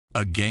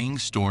A gang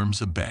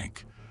storms a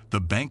bank. The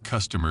bank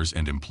customers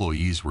and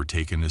employees were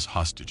taken as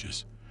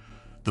hostages.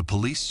 The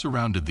police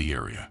surrounded the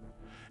area,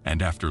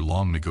 and after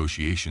long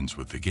negotiations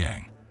with the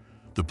gang,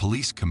 the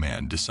police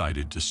command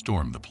decided to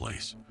storm the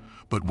place.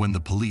 But when the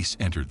police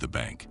entered the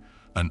bank,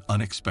 an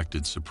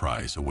unexpected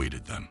surprise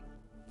awaited them.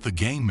 The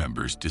gang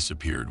members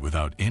disappeared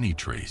without any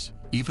trace,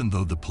 even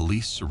though the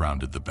police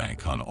surrounded the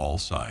bank on all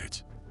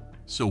sides.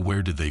 So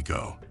where did they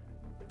go?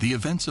 The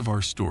events of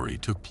our story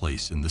took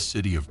place in the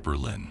city of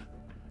Berlin,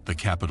 the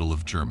capital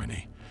of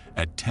Germany,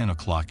 at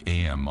 10:00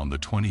 a.m. on the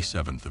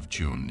 27th of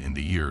June in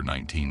the year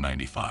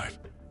 1995.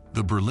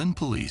 The Berlin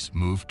police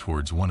moved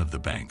towards one of the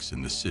banks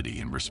in the city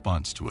in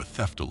response to a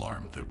theft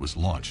alarm that was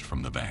launched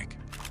from the bank.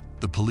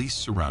 The police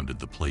surrounded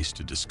the place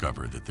to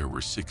discover that there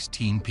were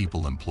 16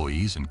 people,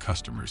 employees and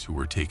customers, who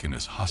were taken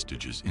as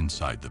hostages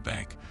inside the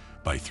bank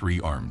by 3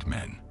 armed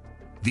men.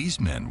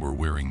 These men were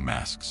wearing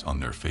masks on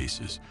their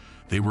faces.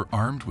 They were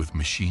armed with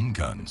machine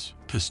guns,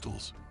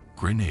 pistols,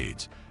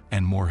 grenades,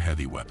 and more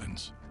heavy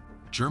weapons.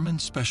 German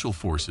special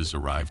forces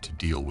arrived to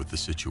deal with the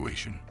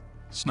situation.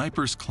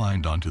 Snipers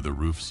climbed onto the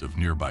roofs of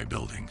nearby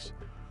buildings.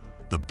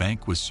 The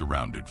bank was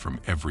surrounded from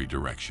every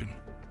direction.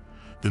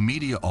 The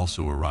media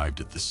also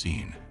arrived at the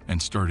scene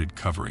and started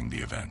covering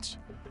the events.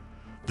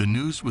 The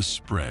news was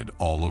spread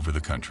all over the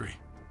country.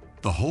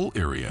 The whole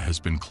area has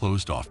been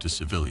closed off to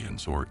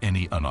civilians or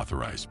any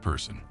unauthorized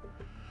person.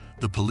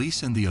 The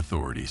police and the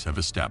authorities have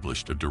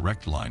established a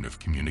direct line of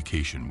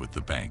communication with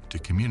the bank to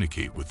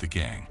communicate with the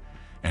gang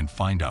and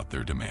find out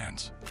their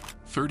demands.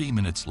 30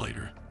 minutes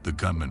later, the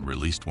gunman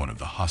released one of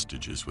the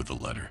hostages with a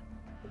letter.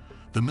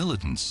 The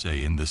militants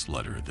say in this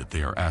letter that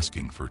they are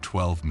asking for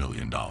 $12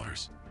 million.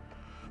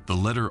 The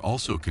letter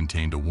also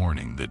contained a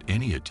warning that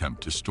any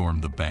attempt to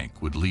storm the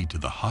bank would lead to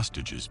the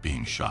hostages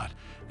being shot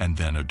and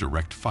then a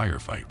direct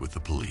firefight with the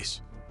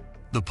police.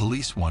 The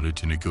police wanted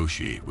to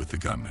negotiate with the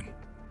gunmen.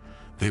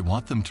 They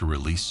want them to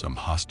release some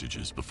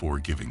hostages before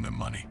giving them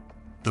money.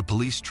 The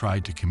police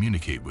tried to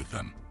communicate with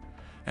them,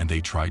 and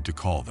they tried to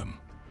call them,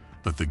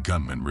 but the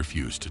gunmen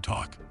refused to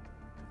talk.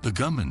 The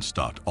gunmen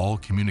stopped all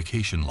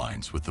communication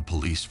lines with the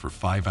police for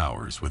 5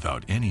 hours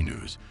without any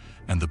news,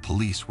 and the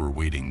police were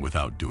waiting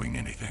without doing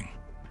anything.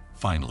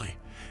 Finally,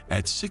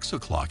 at 6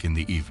 o'clock in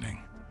the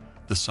evening,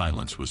 the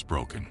silence was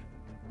broken.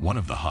 One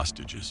of the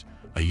hostages,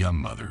 a young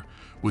mother,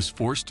 was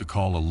forced to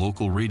call a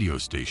local radio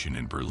station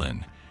in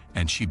Berlin,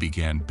 and she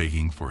began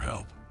begging for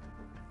help.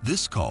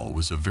 This call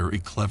was a very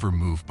clever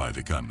move by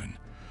the gunmen.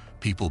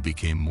 People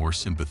became more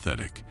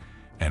sympathetic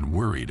and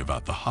worried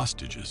about the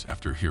hostages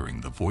after hearing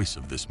the voice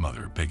of this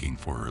mother begging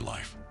for her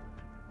life.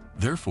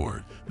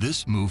 Therefore,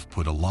 this move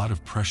put a lot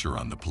of pressure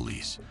on the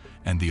police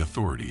and the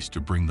authorities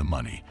to bring the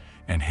money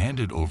and hand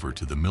it over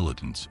to the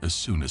militants as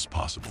soon as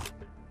possible.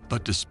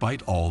 But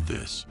despite all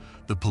this,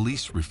 the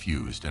police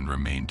refused and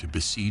remained to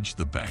besiege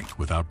the bank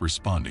without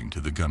responding to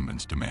the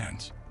gunmen's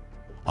demands.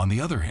 On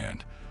the other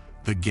hand,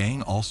 the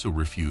gang also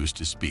refused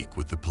to speak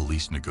with the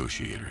police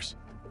negotiators.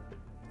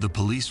 The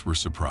police were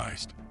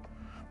surprised.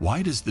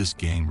 Why does this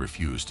gang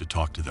refuse to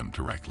talk to them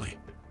directly?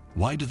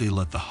 Why do they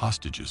let the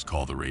hostages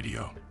call the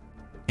radio?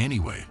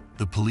 Anyway,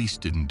 the police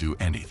didn't do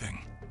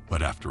anything,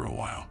 but after a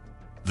while,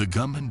 the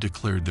gunmen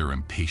declared their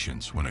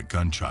impatience when a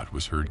gunshot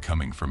was heard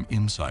coming from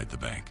inside the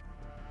bank.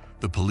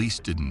 The police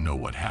didn't know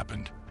what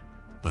happened,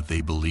 but they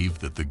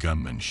believed that the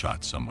gunmen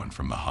shot someone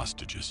from the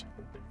hostages.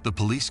 The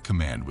police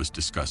command was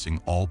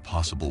discussing all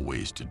possible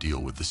ways to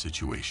deal with the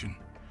situation.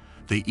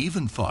 They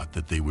even thought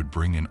that they would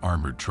bring an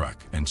armored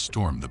truck and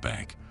storm the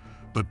bank,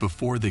 but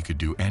before they could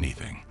do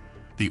anything,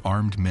 the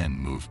armed men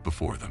moved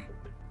before them.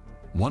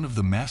 One of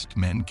the masked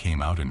men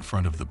came out in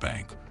front of the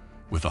bank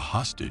with a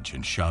hostage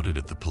and shouted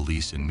at the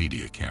police and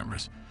media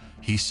cameras.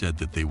 He said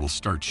that they will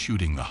start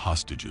shooting the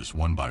hostages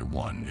one by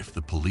one if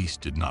the police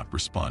did not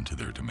respond to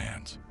their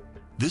demands.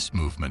 This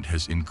movement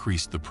has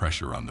increased the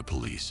pressure on the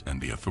police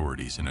and the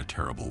authorities in a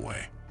terrible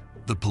way.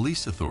 The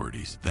police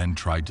authorities then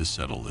tried to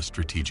settle a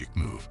strategic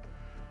move.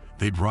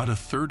 They brought a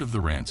third of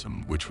the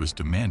ransom, which was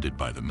demanded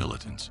by the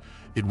militants.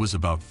 It was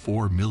about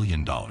 $4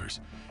 million,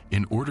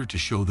 in order to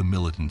show the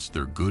militants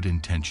their good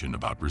intention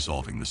about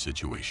resolving the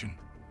situation.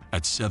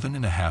 At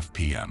 7:30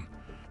 p.m.,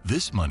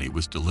 this money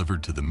was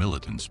delivered to the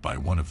militants by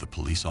one of the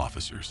police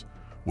officers,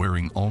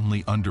 wearing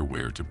only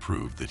underwear to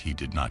prove that he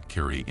did not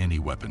carry any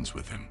weapons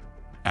with him.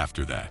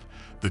 After that,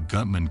 the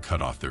gunmen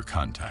cut off their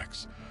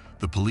contacts.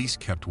 The police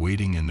kept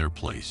waiting in their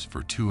place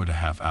for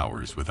 2.5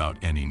 hours without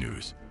any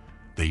news.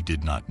 They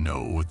did not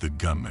know what the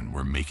gunmen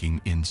were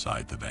making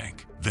inside the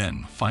bank.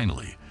 Then,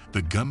 finally,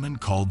 the gunmen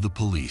called the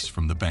police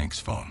from the bank's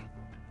phone.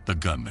 The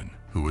gunman,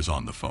 who was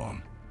on the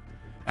phone,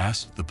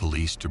 asked the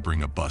police to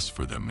bring a bus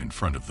for them in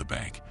front of the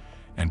bank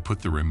and put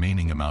the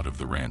remaining amount of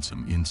the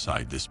ransom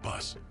inside this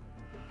bus.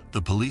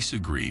 The police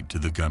agreed to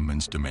the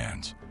gunmen's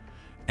demands,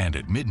 and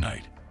at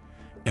midnight,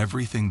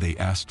 everything they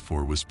asked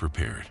for was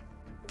prepared.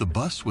 The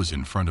bus was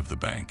in front of the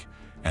bank,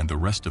 and the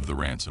rest of the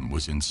ransom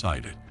was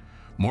inside it.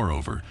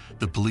 Moreover,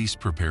 the police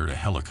prepared a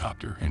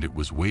helicopter, and it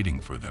was waiting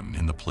for them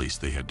in the place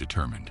they had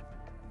determined.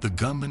 The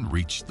gunmen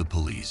reached the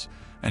police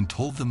and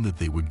told them that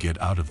they would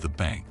get out of the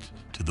bank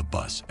to the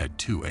bus at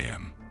 2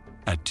 a.m.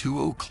 At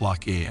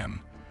 2:00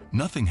 a.m.,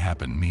 nothing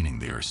happened, meaning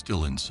they are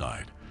still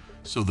inside.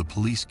 So the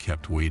police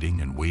kept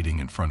waiting and waiting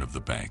in front of the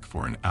bank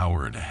for an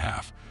hour and a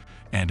half,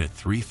 and at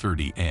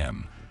 3:30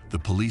 a.m., the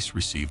police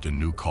received a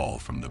new call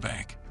from the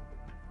bank.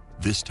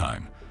 This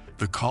time,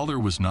 the caller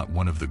was not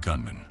one of the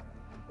gunmen,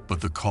 but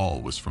the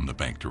call was from the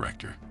bank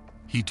director.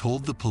 He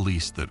told the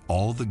police that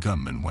all the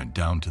gunmen went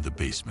down to the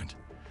basement,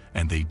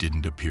 and they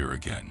didn't appear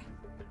again.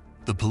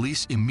 The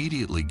police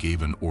immediately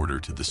gave an order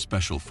to the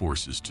special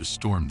forces to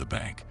storm the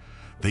bank.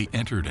 They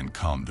entered and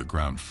combed the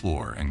ground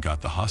floor and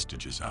got the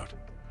hostages out,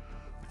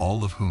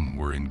 all of whom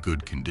were in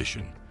good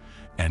condition,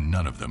 and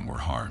none of them were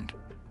harmed.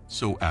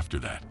 So after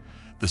that,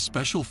 the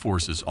special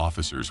forces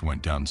officers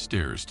went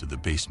downstairs to the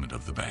basement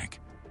of the bank,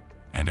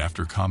 and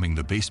after combing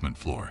the basement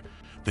floor,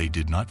 they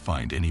did not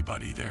find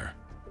anybody there.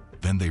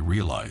 Then they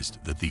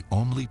realized that the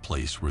only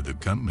place where the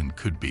gunman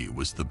could be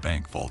was the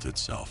bank vault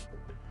itself.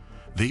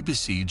 They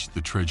besieged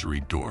the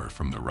treasury door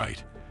from the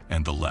right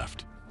and the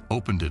left,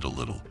 opened it a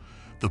little.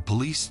 The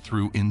police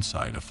threw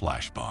inside a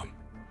flash bomb,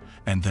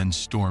 and then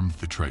stormed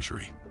the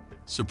treasury.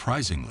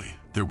 Surprisingly,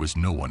 there was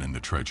no one in the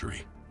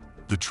treasury.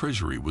 The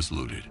treasury was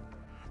looted.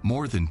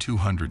 More than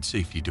 200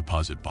 safety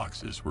deposit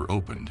boxes were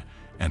opened,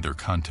 and their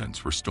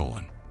contents were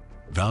stolen.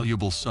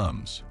 Valuable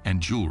sums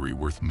and jewelry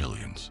worth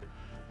millions.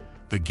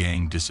 The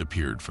gang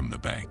disappeared from the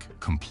bank,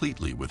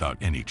 completely without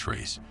any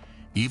trace,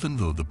 even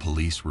though the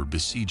police were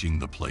besieging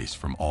the place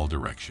from all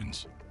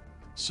directions.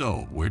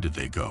 So, where did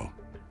they go?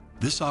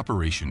 This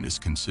operation is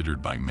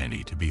considered by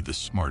many to be the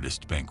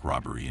smartest bank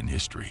robbery in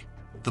history.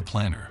 The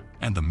planner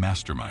and the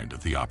mastermind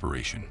of the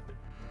operation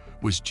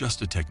was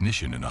just a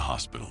technician in a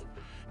hospital,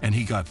 and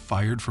he got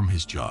fired from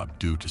his job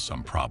due to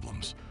some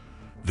problems.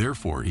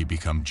 Therefore, he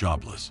became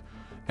jobless,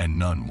 and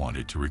none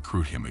wanted to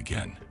recruit him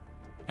again.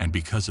 And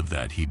because of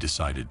that, he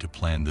decided to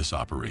plan this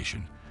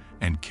operation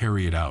and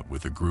carry it out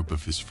with a group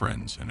of his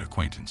friends and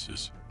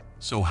acquaintances.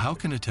 So how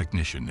can a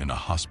technician in a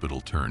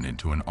hospital turn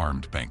into an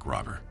armed bank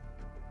robber?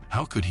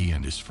 How could he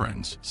and his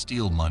friends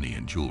steal money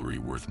and jewelry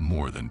worth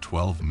more than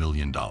 $12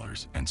 million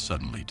and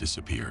suddenly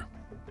disappear?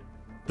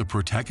 The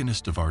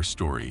protagonist of our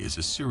story is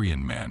a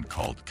Syrian man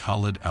called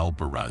Khalid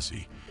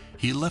al-Barazi.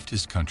 He left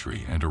his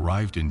country and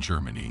arrived in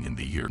Germany in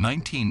the year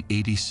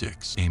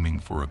 1986, aiming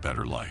for a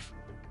better life.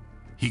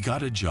 He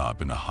got a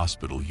job in a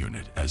hospital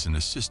unit as an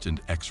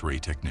assistant X-ray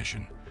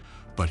technician,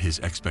 but his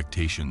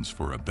expectations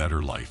for a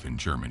better life in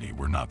Germany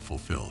were not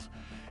fulfilled,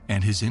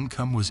 and his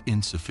income was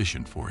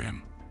insufficient for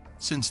him.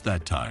 Since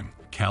that time,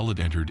 Khalid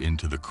entered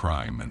into the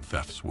crime and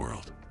thefts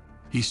world.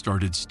 He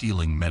started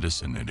stealing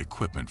medicine and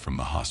equipment from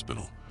the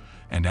hospital,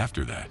 and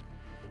after that,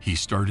 he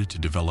started to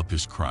develop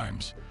his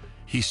crimes.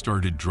 He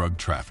started drug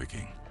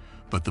trafficking,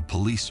 but the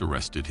police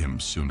arrested him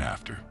soon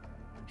after.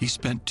 He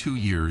spent 2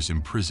 years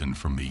in prison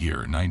from the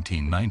year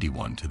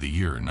 1991 to the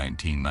year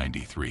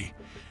 1993,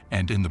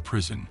 and in the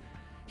prison,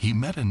 he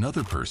met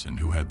another person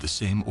who had the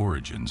same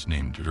origins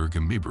named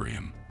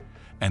Ibrahim,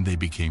 and they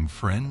became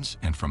friends,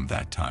 and from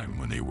that time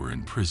when they were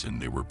in prison,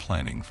 they were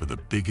planning for the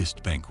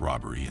biggest bank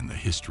robbery in the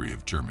history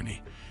of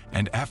Germany.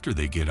 And after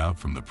they get out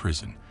from the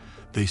prison,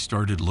 they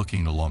started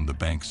looking along the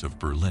banks of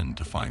Berlin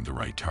to find the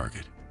right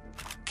target.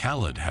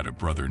 Khalid had a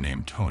brother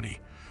named Tony,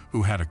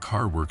 who had a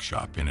car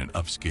workshop in an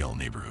upscale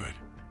neighborhood.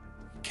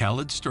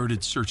 Khalid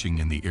started searching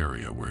in the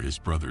area where his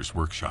brother's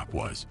workshop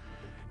was,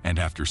 and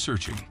after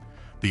searching,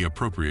 the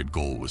appropriate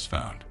goal was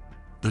found.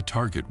 The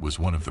target was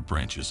one of the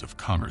branches of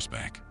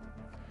Commerzbank.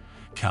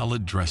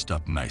 Khalid dressed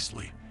up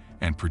nicely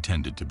and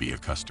pretended to be a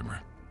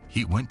customer.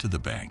 He went to the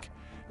bank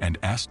and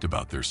asked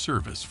about their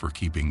service for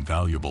keeping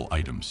valuable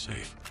items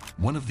safe.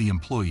 One of the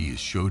employees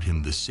showed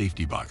him the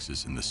safety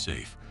boxes in the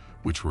safe,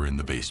 which were in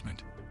the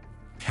basement.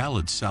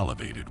 Khalid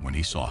salivated when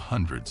he saw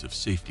hundreds of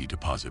safety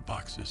deposit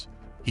boxes.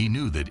 He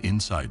knew that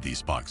inside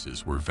these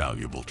boxes were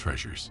valuable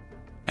treasures.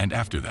 And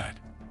after that,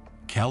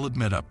 Khalid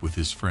met up with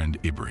his friend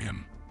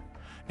Ibrahim,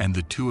 and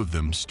the two of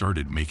them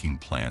started making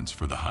plans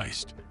for the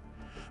heist.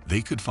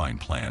 They could find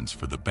plans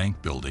for the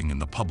bank building in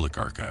the public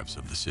archives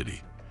of the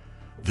city.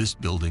 This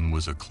building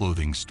was a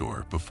clothing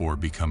store before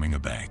becoming a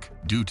bank.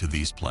 Due to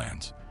these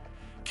plans,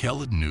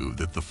 Khalid knew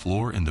that the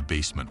floor in the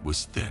basement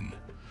was thin,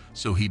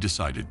 so he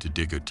decided to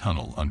dig a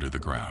tunnel under the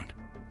ground.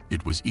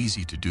 It was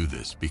easy to do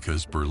this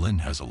because Berlin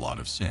has a lot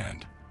of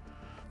sand.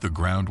 The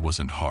ground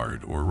wasn't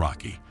hard or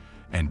rocky,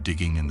 and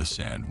digging in the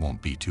sand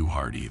won't be too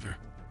hard either.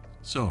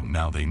 So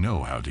now they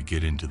know how to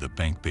get into the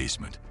bank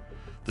basement.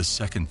 The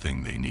second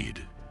thing they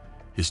need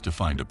is to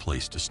find a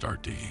place to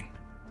start digging.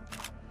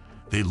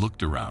 They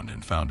looked around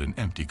and found an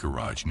empty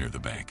garage near the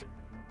bank.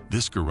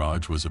 This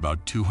garage was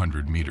about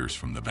 200 meters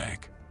from the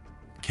bank.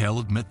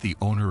 Khalid met the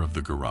owner of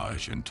the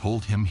garage and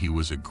told him he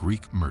was a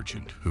Greek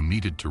merchant who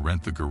needed to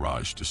rent the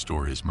garage to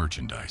store his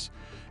merchandise,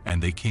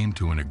 and they came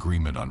to an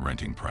agreement on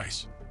renting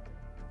price.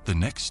 The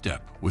next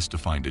step was to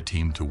find a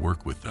team to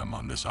work with them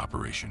on this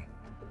operation.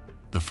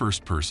 The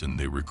first person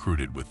they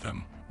recruited with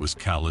them was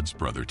Khalid's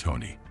brother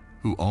Tony,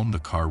 who owned the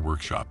car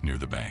workshop near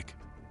the bank.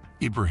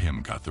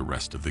 Ibrahim got the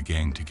rest of the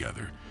gang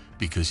together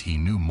because he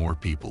knew more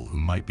people who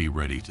might be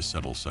ready to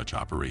settle such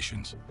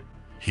operations.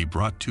 He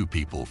brought 2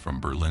 people from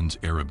Berlin's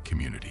Arab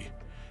community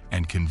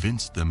and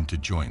convinced them to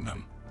join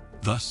them.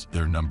 Thus,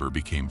 their number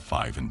became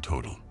 5 in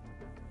total.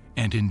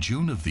 And in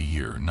June of the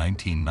year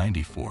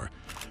 1994,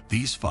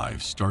 these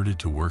 5 started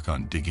to work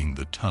on digging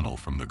the tunnel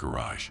from the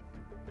garage.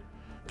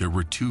 There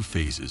were 2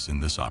 phases in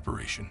this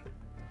operation.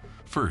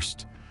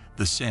 First,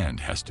 the sand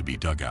has to be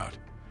dug out,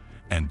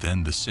 and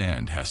then the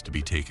sand has to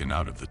be taken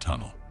out of the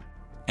tunnel.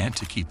 And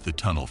to keep the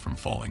tunnel from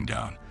falling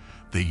down,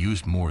 they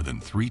used more than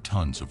 3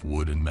 tons of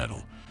wood and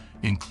metal,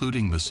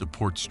 including the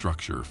support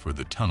structure for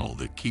the tunnel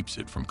that keeps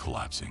it from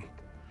collapsing.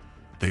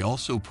 They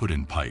also put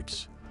in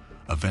pipes,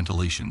 a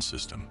ventilation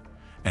system,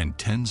 and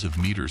tens of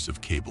meters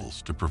of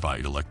cables to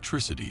provide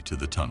electricity to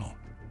the tunnel.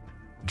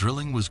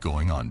 Drilling was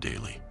going on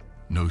daily,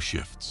 no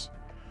shifts.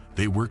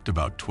 They worked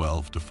about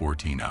 12 to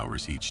 14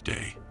 hours each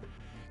day.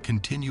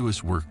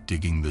 Continuous work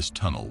digging this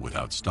tunnel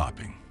without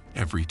stopping.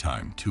 Every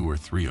time 2 or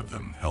 3 of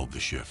them held the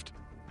shift.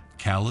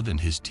 Khaled and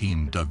his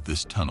team dug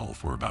this tunnel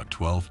for about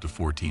 12 to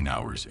 14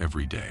 hours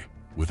every day,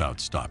 without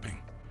stopping.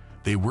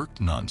 They worked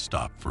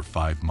non-stop for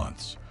 5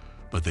 months,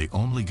 but they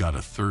only got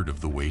a third of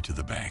the way to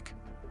the bank.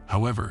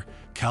 However,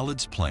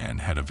 Khaled's plan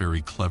had a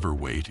very clever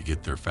way to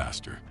get there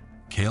faster.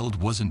 Khaled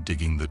wasn't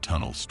digging the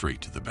tunnel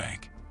straight to the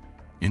bank.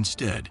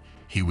 Instead,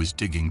 he was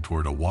digging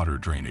toward a water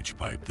drainage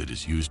pipe that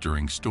is used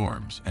during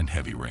storms and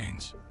heavy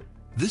rains.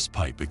 This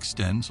pipe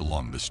extends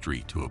along the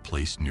street to a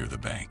place near the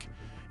bank.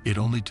 It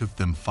only took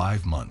them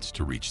 5 months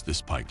to reach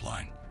this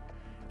pipeline.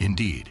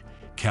 Indeed,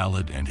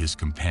 Khaled and his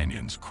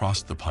companions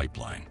crossed the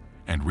pipeline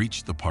and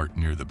reached the part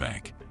near the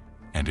bank.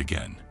 And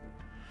again,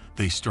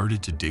 they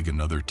started to dig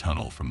another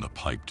tunnel from the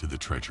pipe to the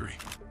treasury.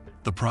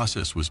 The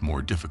process was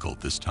more difficult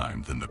this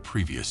time than the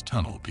previous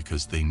tunnel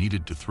because they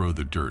needed to throw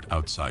the dirt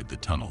outside the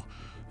tunnel,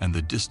 and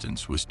the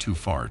distance was too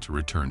far to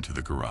return to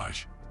the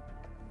garage.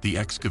 The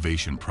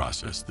excavation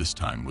process this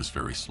time was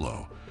very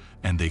slow,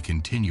 and they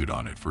continued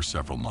on it for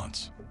several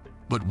months.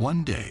 But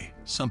one day,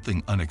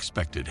 something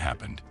unexpected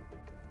happened.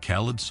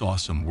 Khaled saw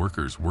some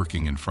workers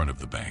working in front of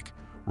the bank,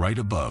 right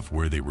above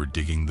where they were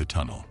digging the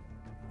tunnel.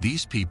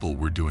 These people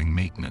were doing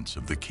maintenance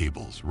of the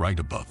cables right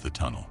above the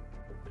tunnel.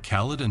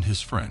 Khaled and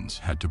his friends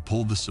had to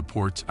pull the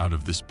supports out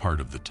of this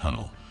part of the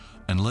tunnel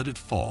and let it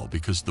fall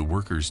because the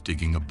workers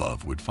digging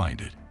above would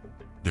find it.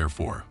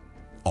 Therefore,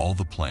 all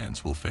the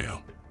plans will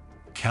fail.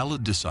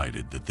 Khaled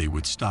decided that they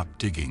would stop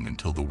digging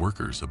until the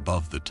workers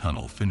above the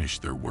tunnel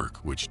finished their work,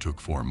 which took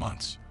 4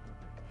 months.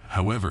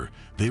 However,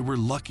 they were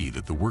lucky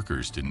that the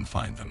workers didn't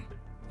find them.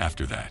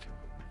 After that,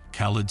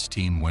 Khaled's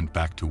team went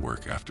back to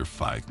work after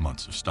 5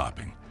 months of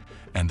stopping,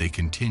 and they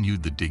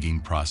continued the digging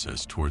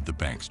process toward the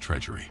bank's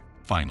treasury.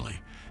 Finally,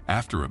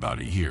 after about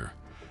a year,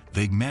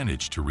 they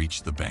managed to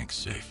reach the bank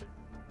safe.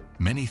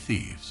 Many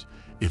thieves,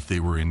 if they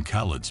were in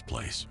Khaled's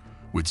place,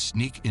 would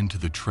sneak into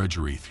the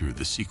treasury through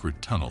the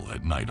secret tunnel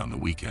at night on the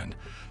weekend,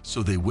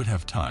 so they would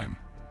have time,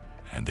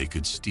 and they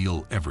could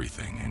steal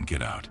everything and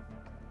get out.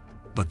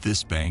 But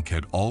this bank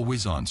had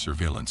always-on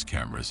surveillance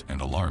cameras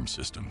and alarm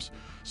systems,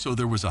 so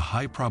there was a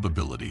high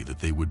probability that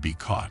they would be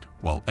caught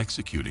while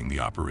executing the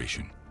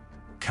operation.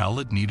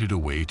 Khaled needed a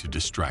way to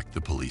distract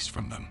the police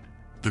from them.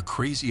 The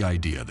crazy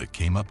idea that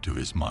came up to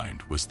his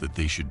mind was that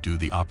they should do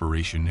the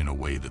operation in a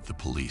way that the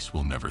police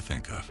will never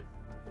think of.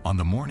 On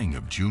the morning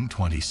of June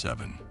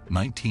 27,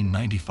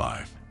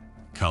 1995,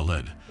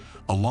 Khaled,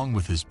 along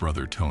with his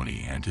brother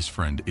Tony and his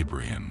friend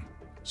Ibrahim,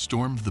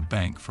 stormed the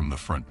bank from the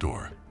front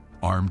door,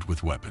 armed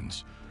with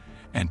weapons,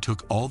 and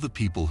took all the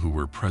people who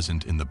were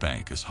present in the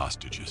bank as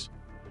hostages.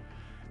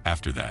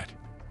 After that,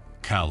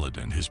 Khaled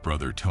and his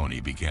brother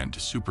Tony began to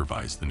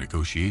supervise the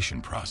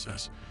negotiation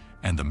process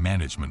and the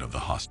management of the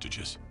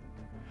hostages.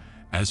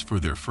 As for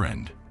their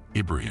friend,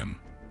 Ibrahim,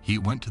 he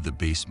went to the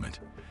basement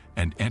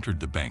and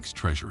entered the bank's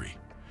treasury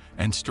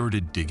and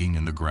started digging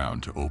in the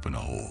ground to open a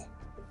hole.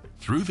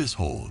 Through this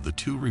hole, the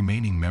 2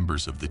 remaining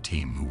members of the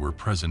team who were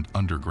present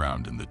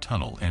underground in the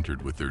tunnel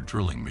entered with their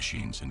drilling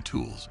machines and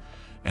tools,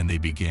 and they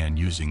began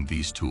using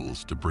these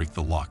tools to break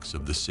the locks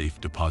of the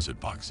safe deposit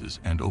boxes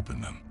and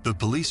open them. The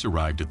police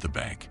arrived at the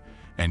bank,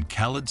 and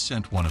Khaled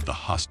sent one of the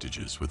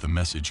hostages with a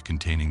message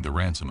containing the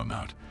ransom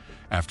amount,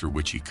 after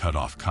which he cut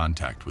off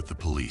contact with the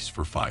police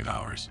for 5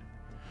 hours.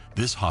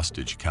 This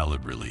hostage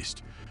Khaled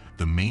released,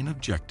 the main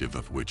objective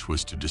of which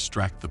was to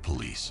distract the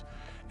police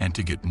and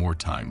to get more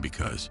time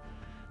because,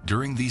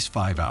 during these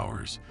 5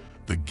 hours,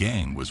 the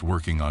gang was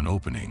working on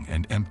opening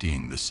and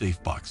emptying the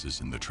safe boxes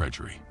in the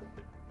treasury.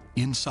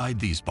 Inside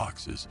these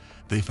boxes,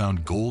 they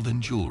found gold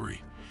and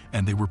jewelry,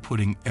 and they were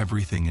putting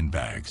everything in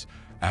bags.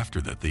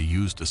 After that, they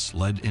used a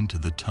sled into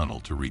the tunnel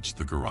to reach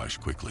the garage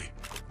quickly.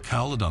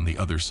 Khaled, on the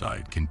other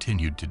side,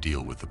 continued to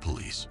deal with the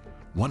police.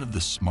 One of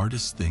the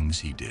smartest things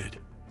he did,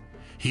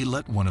 he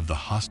let one of the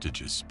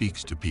hostages speak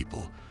to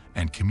people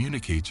and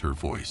communicates her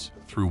voice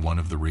through one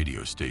of the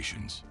radio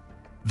stations.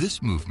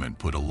 This movement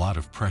put a lot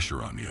of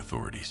pressure on the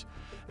authorities,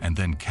 and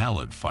then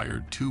Khaled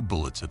fired 2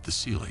 bullets at the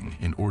ceiling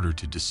in order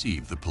to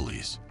deceive the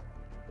police.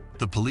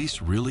 The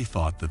police really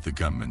thought that the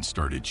gunman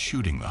started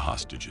shooting the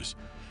hostages,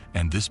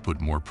 and this put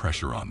more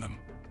pressure on them.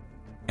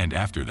 And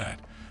after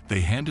that,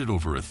 they handed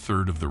over a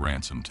third of the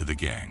ransom to the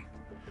gang.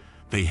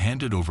 They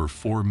handed over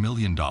 $4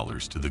 million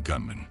to the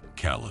gunman,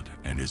 Khalid,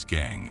 and his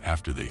gang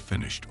after they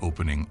finished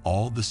opening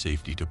all the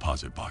safety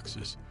deposit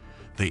boxes.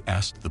 They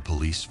asked the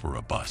police for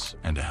a bus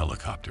and a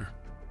helicopter.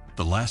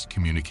 The last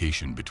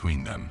communication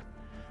between them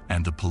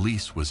and the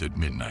police was at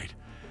midnight.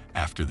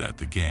 After that,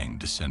 the gang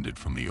descended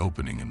from the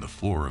opening in the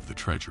floor of the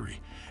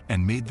treasury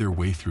and made their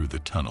way through the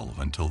tunnel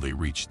until they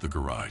reached the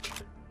garage.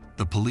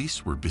 The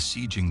police were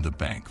besieging the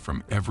bank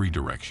from every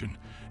direction,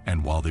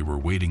 and while they were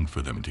waiting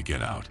for them to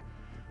get out,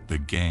 the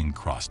gang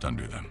crossed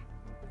under them.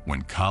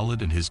 When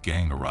Khalid and his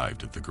gang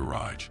arrived at the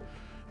garage,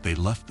 they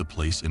left the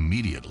place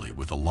immediately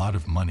with a lot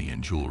of money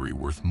and jewelry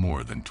worth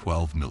more than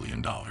 $12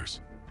 million.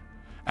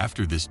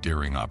 After this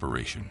daring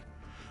operation,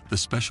 the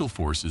special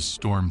forces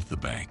stormed the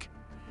bank.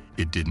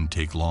 It didn't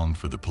take long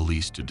for the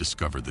police to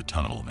discover the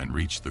tunnel and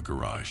reach the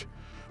garage,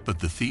 but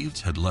the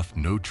thieves had left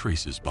no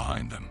traces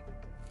behind them.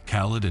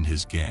 Khalid and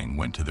his gang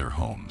went to their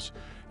homes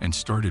and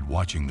started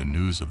watching the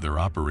news of their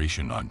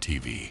operation on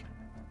TV.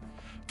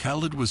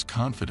 Khalid was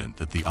confident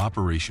that the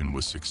operation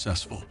was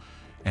successful,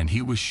 and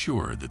he was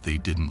sure that they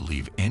didn't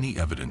leave any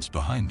evidence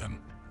behind them,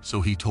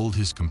 so he told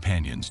his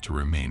companions to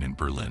remain in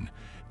Berlin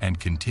and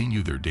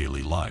continue their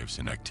daily lives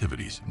and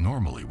activities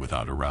normally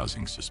without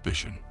arousing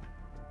suspicion.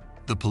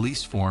 The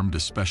police formed a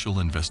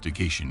special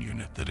investigation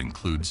unit that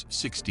includes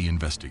 60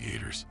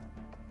 investigators.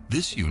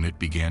 This unit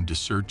began to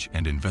search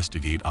and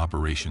investigate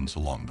operations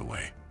along the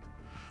way.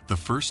 The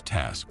first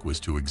task was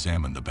to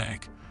examine the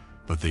bank,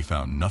 but they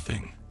found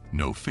nothing,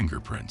 no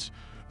fingerprints,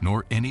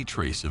 nor any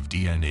trace of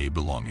DNA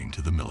belonging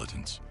to the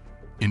militants.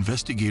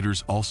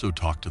 Investigators also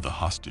talked to the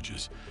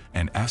hostages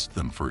and asked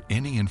them for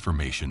any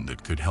information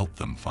that could help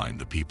them find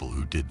the people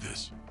who did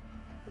this.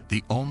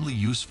 The only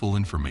useful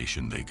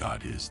information they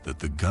got is that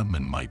the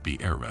gunmen might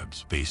be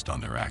Arabs based on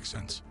their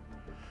accents.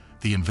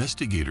 The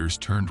investigators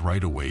turned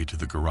right away to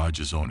the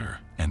garage's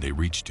owner, and they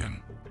reached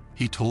him.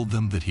 He told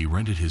them that he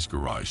rented his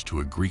garage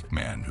to a Greek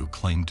man who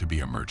claimed to be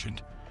a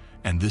merchant,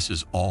 and this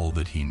is all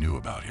that he knew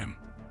about him.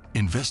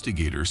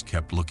 Investigators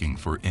kept looking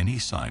for any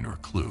sign or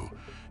clue,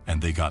 and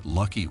they got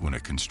lucky when a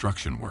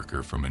construction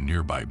worker from a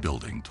nearby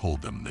building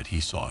told them that he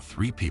saw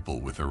 3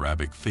 people with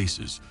Arabic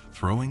faces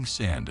throwing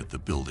sand at the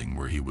building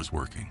where he was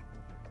working.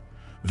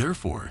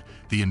 Therefore,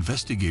 the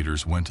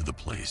investigators went to the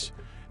place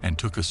and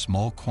took a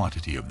small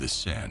quantity of this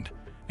sand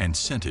and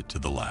sent it to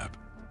the lab.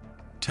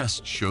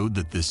 Tests showed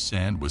that this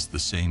sand was the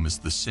same as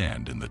the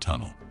sand in the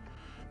tunnel.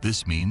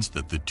 This means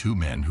that the 2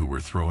 men who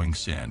were throwing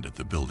sand at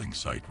the building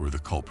site were the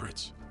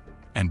culprits.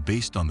 And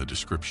based on the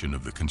description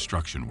of the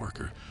construction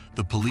worker,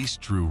 the police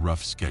drew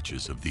rough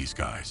sketches of these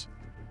guys.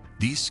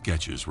 These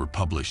sketches were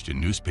published in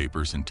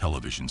newspapers and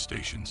television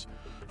stations.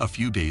 A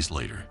few days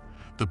later,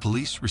 the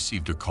police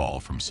received a call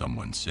from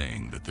someone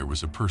saying that there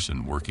was a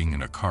person working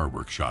in a car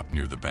workshop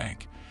near the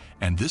bank,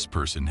 and this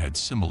person had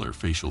similar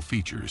facial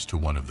features to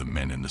one of the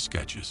men in the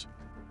sketches.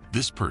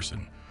 This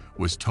person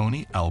was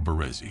Tony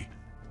Albarezi,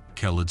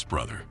 Khalid's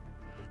brother.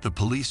 The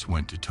police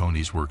went to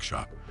Tony's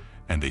workshop,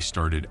 and they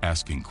started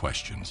asking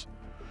questions.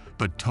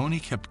 But Tony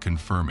kept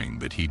confirming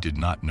that he did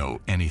not know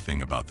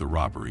anything about the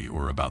robbery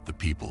or about the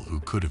people who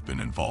could have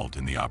been involved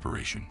in the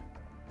operation.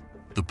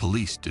 The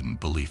police didn't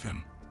believe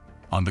him.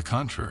 On the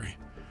contrary,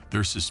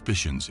 their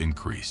suspicions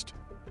increased,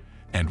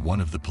 and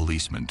one of the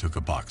policemen took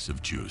a box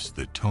of juice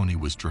that Tony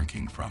was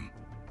drinking from.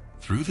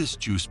 Through this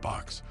juice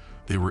box,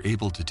 they were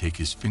able to take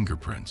his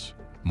fingerprints.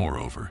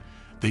 Moreover,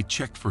 they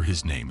checked for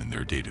his name in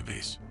their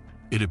database.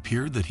 It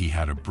appeared that he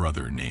had a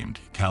brother named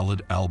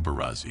Khalid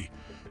al-Barazi,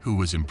 who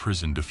was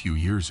imprisoned a few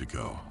years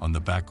ago on the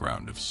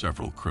background of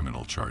several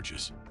criminal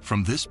charges.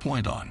 From this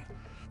point on,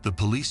 the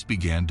police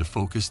began to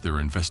focus their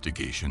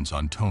investigations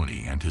on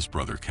Tony and his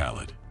brother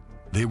Khalid.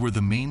 They were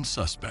the main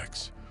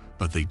suspects,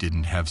 but they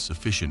didn't have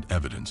sufficient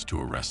evidence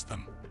to arrest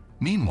them.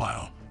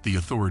 Meanwhile, the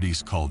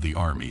authorities called the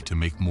army to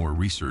make more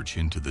research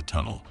into the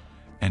tunnel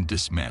and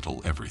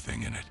dismantle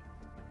everything in it.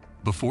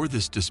 Before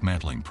this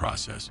dismantling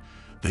process,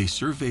 they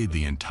surveyed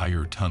the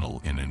entire tunnel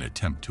in an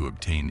attempt to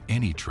obtain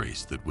any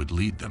trace that would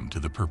lead them to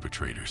the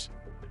perpetrators.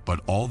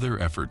 But all their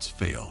efforts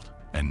failed,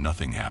 and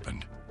nothing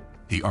happened.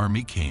 The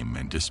army came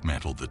and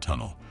dismantled the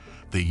tunnel.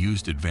 They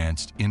used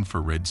advanced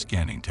infrared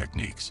scanning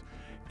techniques.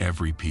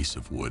 Every piece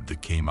of wood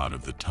that came out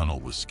of the tunnel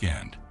was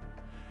scanned.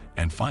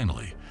 And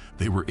finally,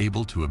 they were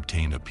able to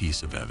obtain a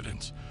piece of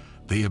evidence.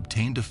 They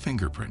obtained a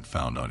fingerprint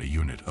found on a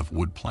unit of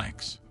wood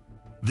planks.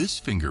 This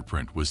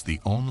fingerprint was the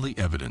only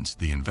evidence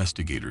the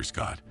investigators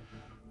got,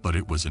 but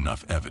it was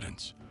enough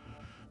evidence.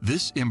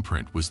 This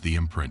imprint was the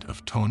imprint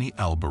of Tony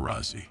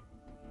Albarezi.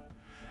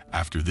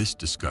 After this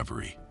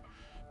discovery,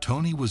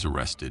 Tony was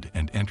arrested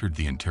and entered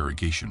the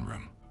interrogation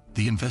room.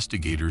 The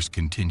investigators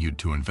continued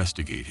to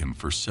investigate him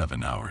for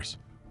 7 hours.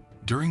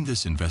 During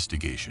this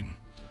investigation,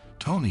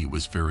 Tony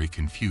was very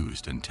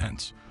confused and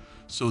tense,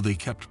 so they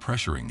kept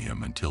pressuring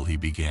him until he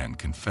began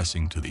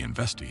confessing to the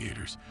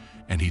investigators,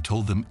 and he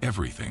told them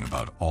everything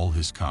about all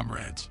his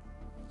comrades.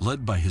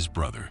 Led by his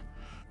brother,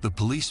 the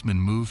policemen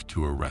moved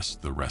to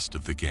arrest the rest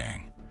of the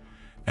gang,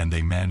 and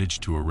they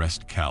managed to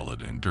arrest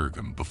Khalid and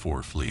Durgam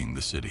before fleeing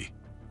the city.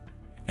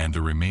 And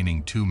the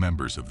remaining 2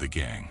 members of the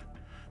gang,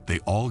 they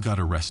all got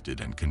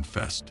arrested and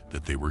confessed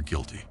that they were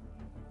guilty.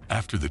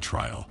 After the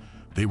trial,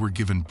 they were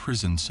given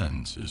prison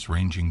sentences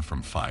ranging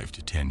from 5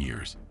 to 10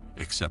 years,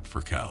 except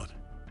for Khalid.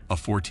 A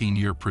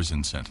 14-year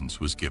prison sentence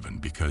was given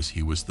because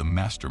he was the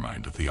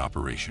mastermind of the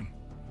operation.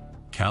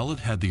 Khalid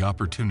had the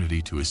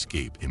opportunity to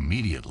escape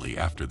immediately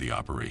after the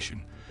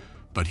operation,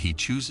 but he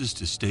chooses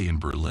to stay in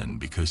Berlin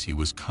because he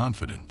was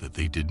confident that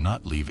they did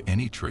not leave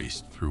any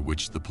trace through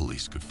which the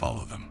police could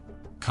follow them.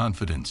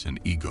 Confidence and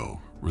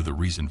ego were the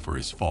reason for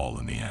his fall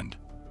in the end.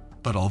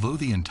 But although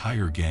the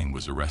entire gang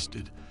was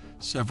arrested,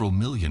 several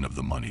million of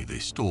the money they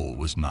stole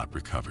was not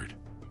recovered.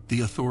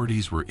 The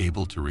authorities were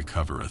able to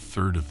recover a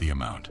third of the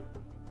amount,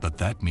 but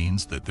that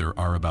means that there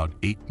are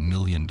about $8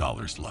 million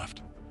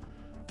left.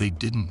 They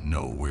didn't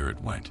know where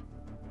it went.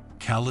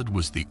 Khalid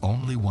was the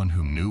only one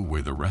who knew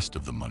where the rest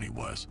of the money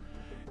was,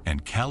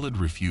 and Khalid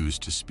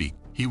refused to speak.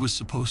 He was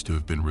supposed to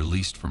have been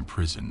released from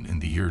prison in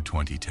the year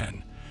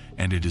 2010,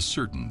 and it is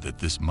certain that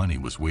this money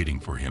was waiting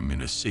for him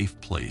in a safe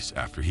place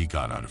after he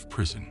got out of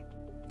prison.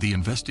 The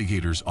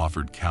investigators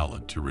offered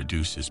Khalid to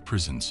reduce his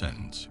prison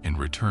sentence in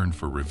return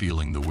for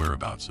revealing the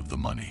whereabouts of the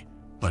money,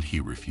 but he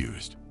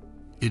refused.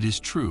 It is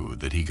true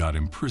that he got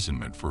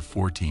imprisonment for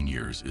 14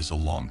 years is a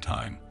long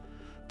time,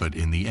 but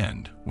in the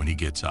end, when he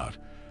gets out,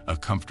 a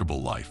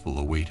comfortable life will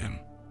await him.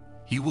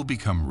 He will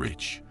become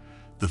rich,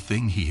 the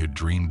thing he had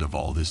dreamed of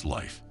all his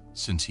life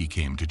since he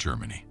came to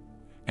Germany.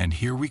 And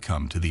here we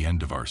come to the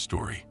end of our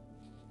story.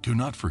 Do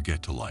not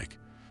forget to like,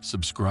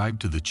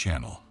 subscribe to the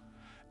channel,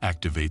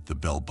 activate the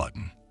bell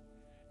button,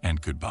 and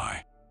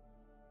goodbye.